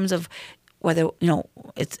 in terms of whether,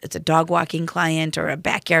 it's a dog walking client or a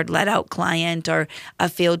backyard let out client or a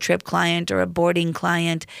field trip client or a boarding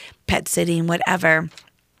client, pet sitting, whatever.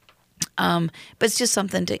 But it's just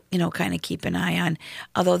something to, kind of keep an eye on.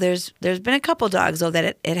 Although there's been a couple dogs, though,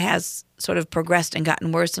 that it has sort of progressed and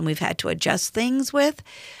gotten worse and we've had to adjust things with.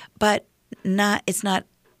 But it's not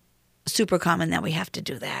super common that we have to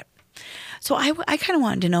do that. So I kind of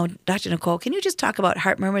wanted to know, Dr. Nicole, can you just talk about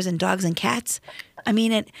heart murmurs in dogs and cats? I'm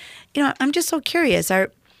just so curious.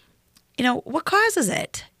 What causes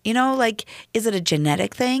it? Is it a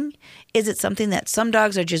genetic thing? Is it something that some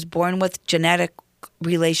dogs are just born with, genetic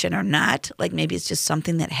relation or not? Like maybe it's just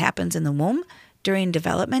something that happens in the womb during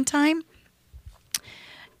development time?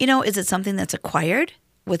 Is it something that's acquired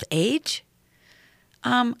with age?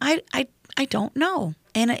 I don't know.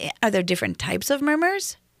 And are there different types of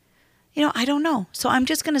murmurs? I don't know. So I'm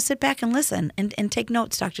just going to sit back and listen and take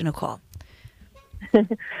notes, Dr. Nicole.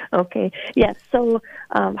 Okay. Yes. So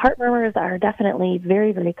heart murmurs are definitely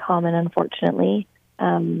very, very common, unfortunately.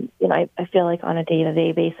 I feel like on a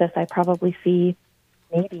day-to-day basis, I probably see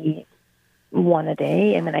maybe one a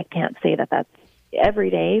day. And then I can't say that that's every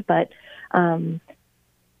day, but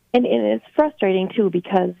and it's frustrating too,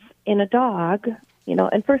 because in a dog,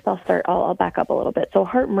 and first I'll back up a little bit. So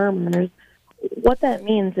heart murmurs, what that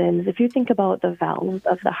means is if you think about the valves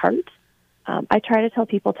of the heart, I try to tell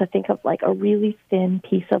people to think of like a really thin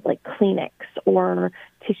piece of like Kleenex or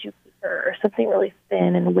tissue paper or something really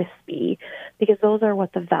thin and wispy, because those are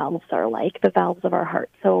what the valves are like, the valves of our heart.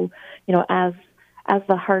 So, as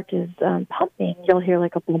the heart is pumping, you'll hear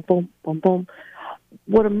like a boom, boom, boom, boom.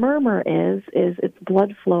 What a murmur is it's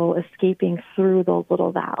blood flow escaping through those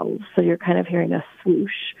little valves. So you're kind of hearing a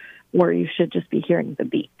swoosh where you should just be hearing the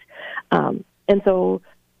beat. And so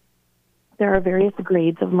there are various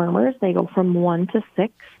grades of murmurs. They go from 1 to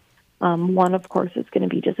 6. 1, of course, is going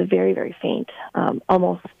to be just a very, very faint,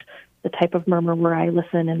 almost the type of murmur where I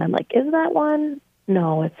listen and I'm like, is that one?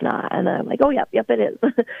 No, it's not. And then I'm like, oh, yep, it is.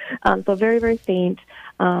 So very, very faint,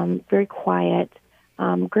 very quiet.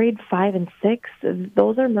 Grade 5 and 6,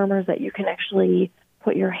 those are murmurs that you can actually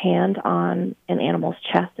put your hand on an animal's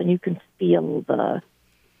chest and you can feel the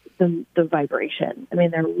vibration.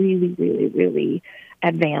 They're really, really, really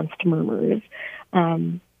advanced murmurs.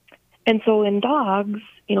 And so in dogs,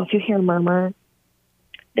 if you hear a murmur,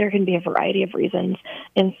 there can be a variety of reasons.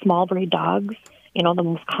 In small breed dogs, the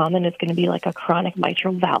most common is going to be like a chronic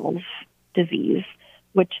mitral valve disease.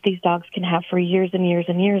 which these dogs can have for years and years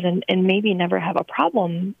and years and maybe never have a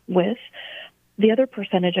problem with. The other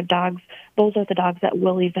percentage of dogs, those are the dogs that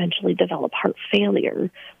will eventually develop heart failure,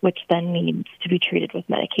 which then needs to be treated with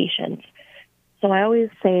medications. So I always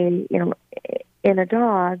say, in a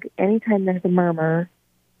dog, anytime there's a murmur,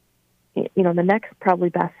 the next probably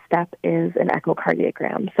best step is an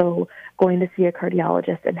echocardiogram. So going to see a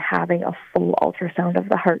cardiologist and having a full ultrasound of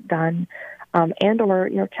the heart done, and or,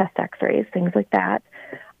 chest x-rays, things like that.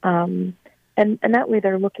 And that way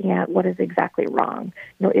they're looking at what is exactly wrong.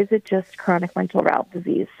 Is it just chronic mitral valve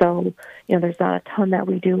disease? So, there's not a ton that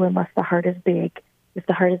we do unless the heart is big. If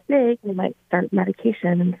the heart is big, we might start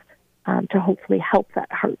medications to hopefully help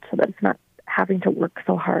that heart so that it's not having to work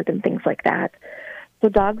so hard and things like that. So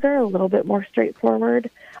dogs are a little bit more straightforward.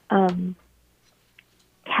 Cats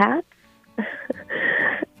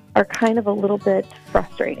are kind of a little bit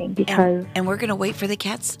frustrating because... And we're going to wait for the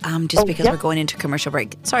cats because we're going into commercial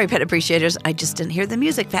break. Sorry, pet appreciators. I just didn't hear the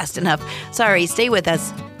music fast enough. Sorry, stay with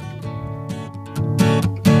us.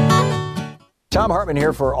 Tom Hartman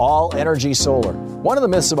here for All Energy Solar. One of the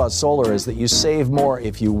myths about solar is that you save more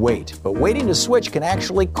if you wait, but waiting to switch can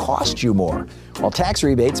actually cost you more. While tax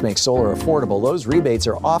rebates make solar affordable, those rebates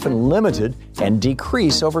are often limited and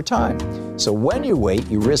decrease over time. So when you wait,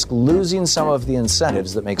 you risk losing some of the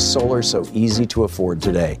incentives that make solar so easy to afford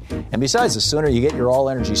today. And besides, the sooner you get your All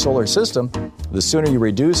Energy Solar system, the sooner you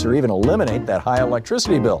reduce or even eliminate that high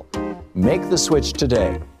electricity bill. Make the switch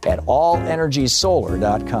today at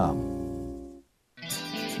allenergysolar.com.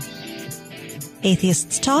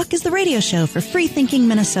 Atheists Talk is the radio show for free-thinking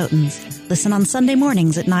Minnesotans. Listen on Sunday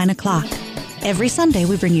mornings at 9 o'clock. Every Sunday,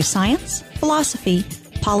 we bring you science, philosophy,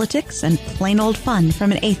 politics, and plain old fun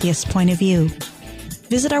from an atheist point of view.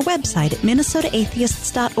 Visit our website at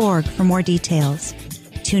minnesotaatheists.org for more details.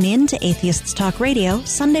 Tune in to Atheists Talk Radio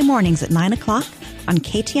Sunday mornings at 9 o'clock on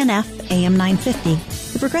KTNF AM 950,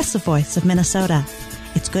 the progressive voice of Minnesota.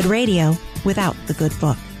 It's good radio without the good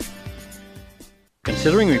book.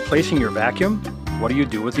 Considering replacing your vacuum? What do you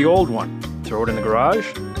do with the old one? Throw it in the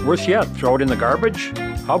garage? Worse yet, throw it in the garbage?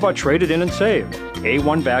 How about trade it in and save?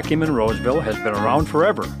 A1 Vacuum in Roseville has been around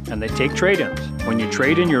forever, and they take trade-ins. When you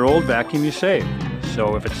trade in your old vacuum, you save.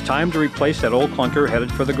 So if it's time to replace that old clunker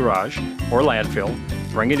headed for the garage or landfill,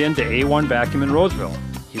 bring it into A1 Vacuum in Roseville.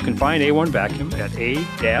 You can find A1 Vacuum at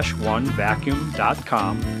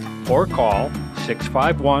a-1vacuum.com or call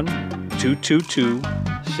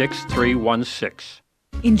 651-222-6316.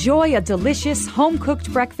 Enjoy a delicious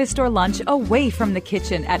home-cooked breakfast or lunch away from the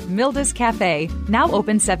kitchen at Milda's Cafe, now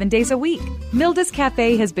open 7 days a week. Milda's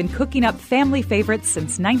Cafe has been cooking up family favorites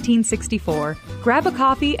since 1964. Grab a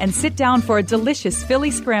coffee and sit down for a delicious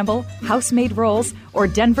Philly scramble, house-made rolls, or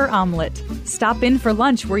Denver omelet. Stop in for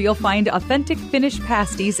lunch where you'll find authentic Finnish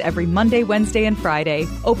pasties every Monday, Wednesday, and Friday.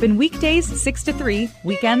 Open weekdays 6 to 3,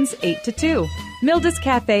 weekends 8 to 2. Milda's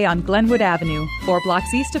Cafe on Glenwood Avenue, 4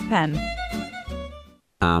 blocks east of Penn.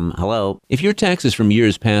 Hello. If your taxes from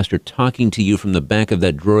years past are talking to you from the back of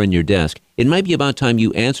that drawer in your desk, it might be about time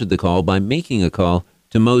you answered the call by making a call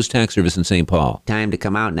to Moe's Tax Service in St. Paul. Time to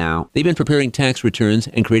come out now. They've been preparing tax returns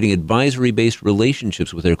and creating advisory-based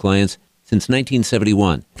relationships with their clients since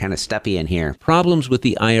 1971. Kind of stuffy in here. Problems with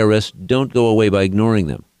the IRS don't go away by ignoring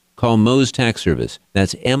them. Call Moe's Tax Service.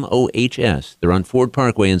 That's M-O-H-S. They're on Ford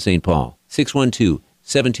Parkway in St. Paul.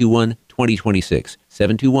 612-721-2026.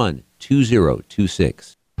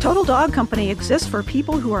 721-2026. Total Dog Company exists for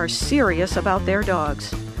people who are serious about their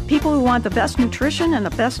dogs. People who want the best nutrition and the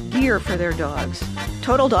best gear for their dogs.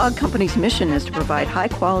 Total Dog Company's mission is to provide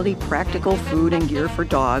high-quality, practical food and gear for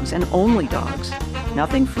dogs and only dogs.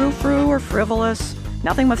 Nothing frou-frou or frivolous.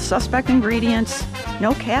 Nothing with suspect ingredients.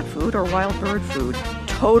 No cat food or wild bird food.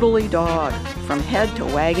 Totally dog, from head to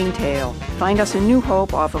wagging tail. Find us in New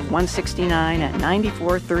Hope off of 169 at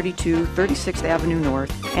 9432 36th Avenue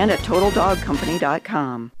North and at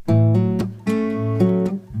TotalDogCompany.com.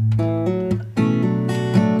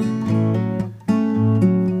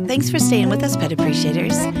 Thanks for staying with us, pet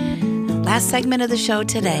appreciators. Last segment of the show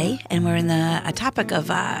today, and we're in a topic of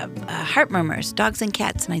heart murmurs, dogs and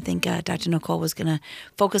cats. And I think Dr. Nicole was going to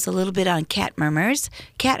focus a little bit on cat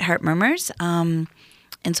heart murmurs.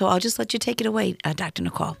 And so I'll just let you take it away, Dr.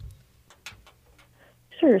 Nicole.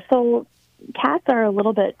 Sure. So cats are a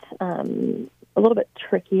little bit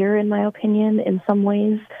trickier, in my opinion, in some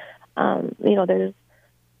ways. There's,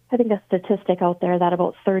 I think, a statistic out there that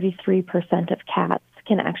about 33% of cats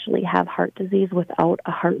can actually have heart disease without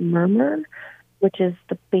a heart murmur, which is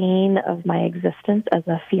the bane of my existence as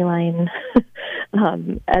a feline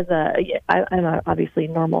I'm a obviously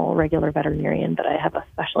normal, regular veterinarian, but I have a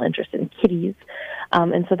special interest in kitties.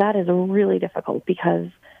 And so that is really difficult because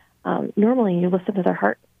normally you listen to their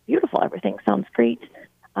heart, beautiful, everything sounds great.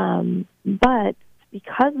 But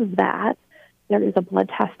because of that, there is a blood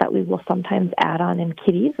test that we will sometimes add on in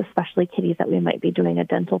kitties, especially kitties that we might be doing a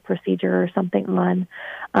dental procedure or something on.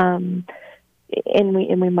 And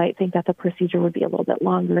we might think that the procedure would be a little bit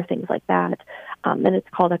longer, things like that. And it's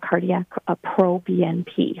called a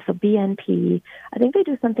pro-BNP. So BNP, I think they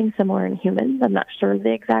do something similar in humans. I'm not sure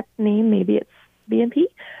the exact name. Maybe it's BNP.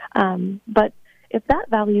 But if that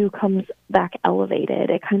value comes back elevated,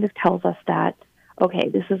 it kind of tells us that, okay,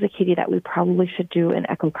 this is a kitty that we probably should do an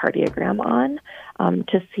echocardiogram on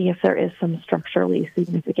to see if there is some structurally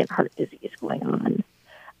significant heart disease going on.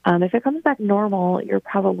 If it comes back normal, you're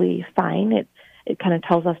probably fine. It kind of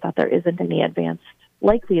tells us that there isn't any advanced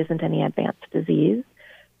disease.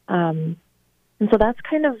 And so that's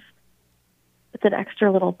kind of, it's an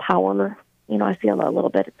extra little power. I feel a little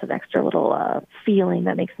bit, it's an extra little feeling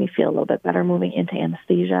that makes me feel a little bit better moving into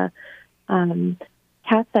anesthesia.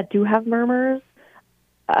 Cats that do have murmurs,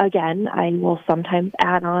 again, I will sometimes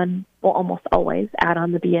almost always add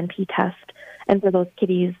on the BNP test. And for those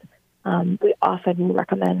kitties, we often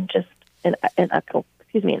recommend just an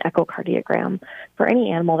echocardiogram. For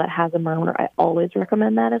any animal that has a murmur, I always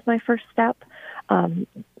recommend that as my first step. And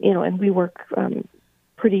we work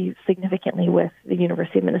pretty significantly with the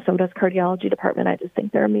University of Minnesota's cardiology department. I just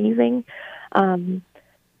think they're amazing. And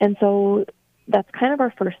so that's kind of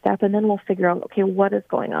our first step, and then we'll figure out, okay, what is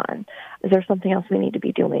going on? Is there something else we need to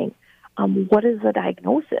be doing? What is the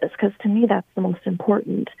diagnosis? Because to me, that's the most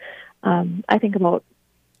important. I think about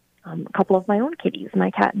a couple of my own kitties.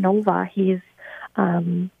 My cat Nova,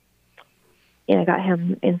 I got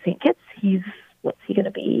him in St. Kitts. What's he going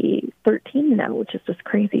to be, 13 now, which is just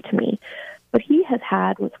crazy to me. But he has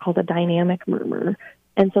had what's called a dynamic murmur.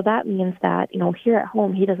 And so that means that, here at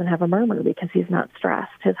home, he doesn't have a murmur because he's not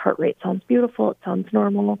stressed. His heart rate sounds beautiful. It sounds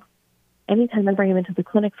normal. Anytime I bring him into the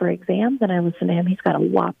clinic for exams and I listen to him, he's got a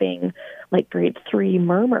whopping, grade 3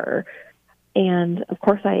 murmur. And, of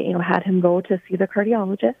course, I, had him go to see the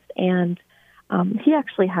cardiologist. And he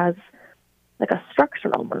actually has, a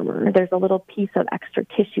structural murmur. There's a little piece of extra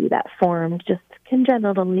tissue that formed just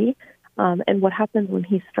congenitally. And what happens when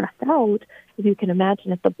he's stressed out is you can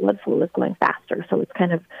imagine if the blood flow is going faster. So it's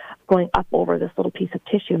kind of going up over this little piece of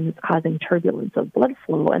tissue and it's causing turbulence of blood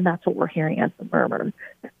flow. And that's what we're hearing as the murmur.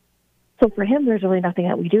 So for him, there's really nothing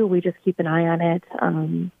that we do. We just keep an eye on it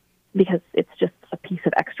because it's just a piece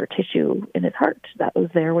of extra tissue in his heart that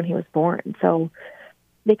was there when he was born. So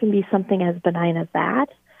they can be something as benign as that.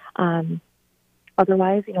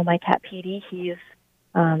 Otherwise, my cat Petey, he's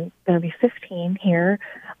going to be 15 here.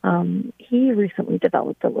 He recently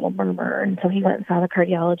developed a little murmur, and so he went and saw the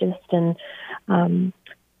cardiologist, and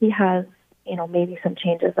he has, maybe some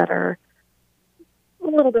changes that are a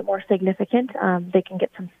little bit more significant. They can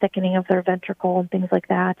get some thickening of their ventricle and things like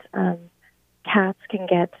that. Cats can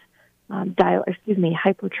get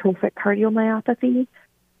hypertrophic cardiomyopathy,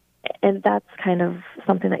 and that's kind of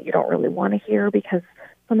something that you don't really want to hear because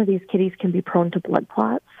some of these kitties can be prone to blood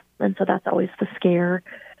clots. And so that's always the scare.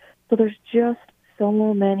 So there's just so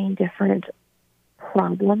many different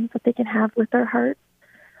problems that they can have with their heart.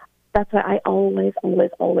 That's why I always,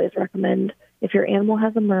 always, always recommend if your animal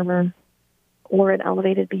has a murmur or an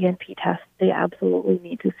elevated BNP test, they absolutely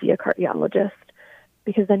need to see a cardiologist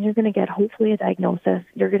because then you're going to get hopefully a diagnosis.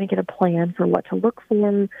 You're going to get a plan for what to look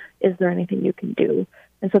for. Is there anything you can do?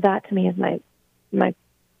 And so that to me is my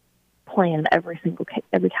plan every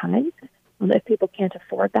time. If people can't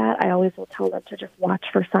afford that, I always will tell them to just watch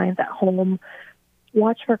for signs at home,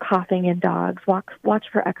 watch for coughing in dogs, watch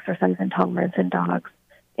for exercise intolerance in dogs.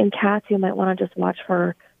 In cats, you might want to just watch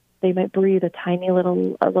for, they might breathe a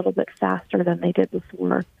little bit faster than they did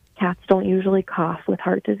before. Cats don't usually cough with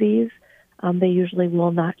heart disease. They usually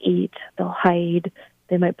will not eat. They'll hide.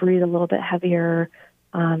 They might breathe a little bit heavier.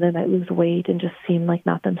 They might lose weight and just seem like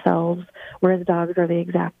not themselves, whereas dogs are the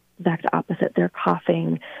exact opposite. They're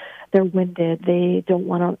coughing. They're winded. They don't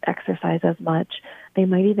want to exercise as much. They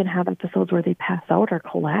might even have episodes where they pass out or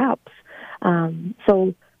collapse.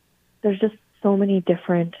 So there's just so many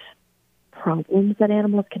different problems that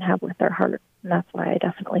animals can have with their heart. And that's why I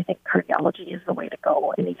definitely think cardiology is the way to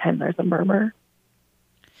go anytime there's a murmur.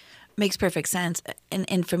 Makes perfect sense.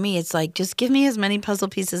 And for me, it's just give me as many puzzle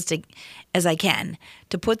pieces as I can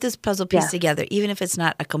to put this puzzle piece together, even if it's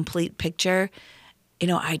not a complete picture.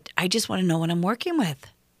 I just want to know what I'm working with.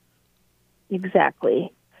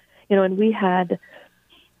 Exactly. And we had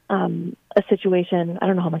a situation, I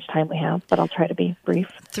don't know how much time we have, but I'll try to be brief.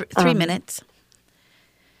 3 minutes.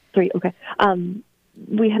 3. Okay.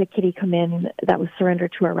 We had a kitty come in that was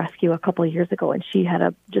surrendered to our rescue a couple of years ago, and she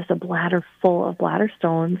had just a bladder full of bladder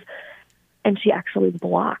stones, and she actually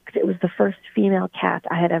blocked. It was the first female cat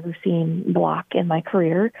I had ever seen block in my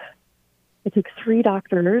career. It took 3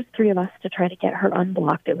 doctors, 3 of us, to try to get her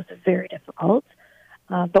unblocked. It was very difficult,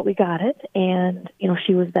 but we got it, and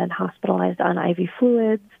she was then hospitalized on IV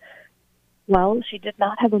fluids. Well, she did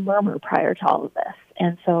not have a murmur prior to all of this,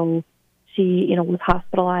 and so she, was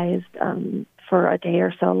hospitalized for a day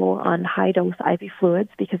or so on high-dose IV fluids,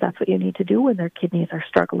 because that's what you need to do when their kidneys are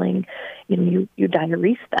struggling. You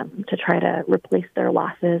diurese them to try to replace their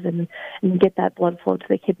losses and get that blood flow to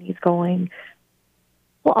the kidneys going.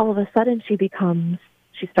 Well, all of a sudden she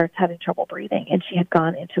starts having trouble breathing, and she had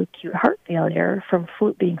gone into acute heart failure from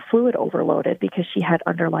being fluid overloaded because she had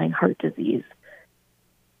underlying heart disease,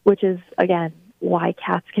 which is, again, why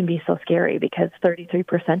cats can be so scary, because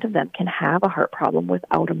 33% of them can have a heart problem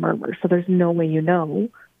without a murmur. So there's no way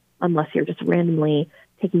unless you're just randomly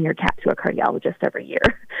taking your cat to a cardiologist every year,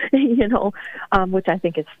 which I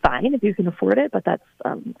think is fine if you can afford it, but that's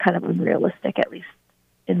kind of unrealistic, at least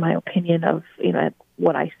in my opinion of,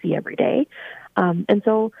 what I see every day. And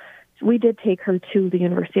so we did take her to the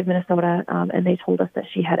University of Minnesota, and they told us that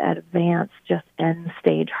she had advanced, just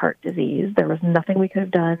end-stage heart disease. There was nothing we could have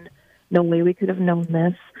done. No way we could have known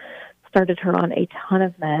this. Started her on a ton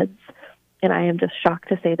of meds, and I am just shocked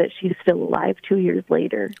to say that she's still alive 2 years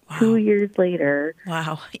later. Wow. 2 years later.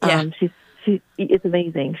 Wow. Yeah. It's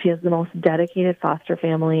amazing. She has the most dedicated foster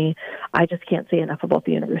family. I just can't say enough about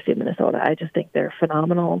the University of Minnesota. I just think they're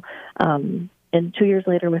phenomenal. And 2 years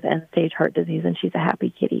later with end-stage heart disease, and she's a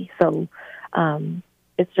happy kitty. So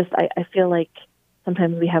it's just, I feel like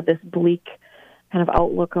sometimes we have this bleak kind of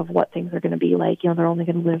outlook of what things are going to be like. They're only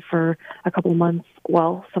going to live for a couple of months.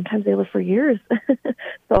 Well, sometimes they live for years.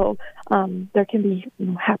 So there can be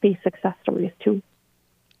happy success stories too.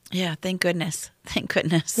 Yeah, thank goodness. Thank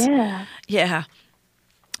goodness. Yeah. Yeah.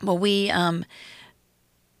 Well,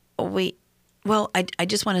 I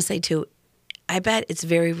just want to say too, I bet it's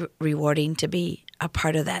very rewarding to be a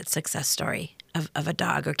part of that success story of a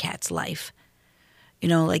dog or cat's life.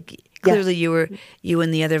 Clearly you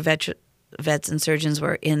and the other vets and surgeons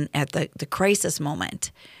were in at the crisis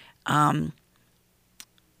moment. But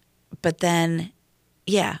that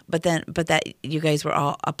you guys were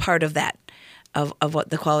all a part of that, of what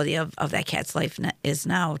the quality of that cat's life is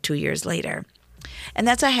now 2 years later. And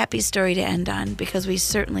that's a happy story to end on, because we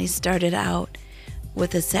certainly started out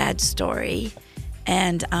with a sad story.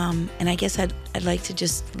 And I guess I'd like to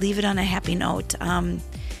just leave it on a happy note, and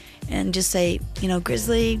just say,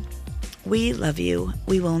 Grizzly, we love you.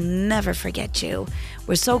 We will never forget you.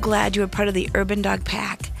 We're so glad you were part of the Urban Dog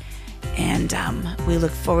Pack. And we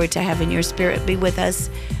look forward to having your spirit be with us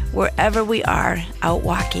wherever we are out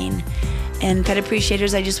walking. And Pet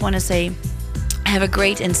Appreciators, I just want to say, have a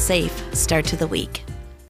great and safe start to the week.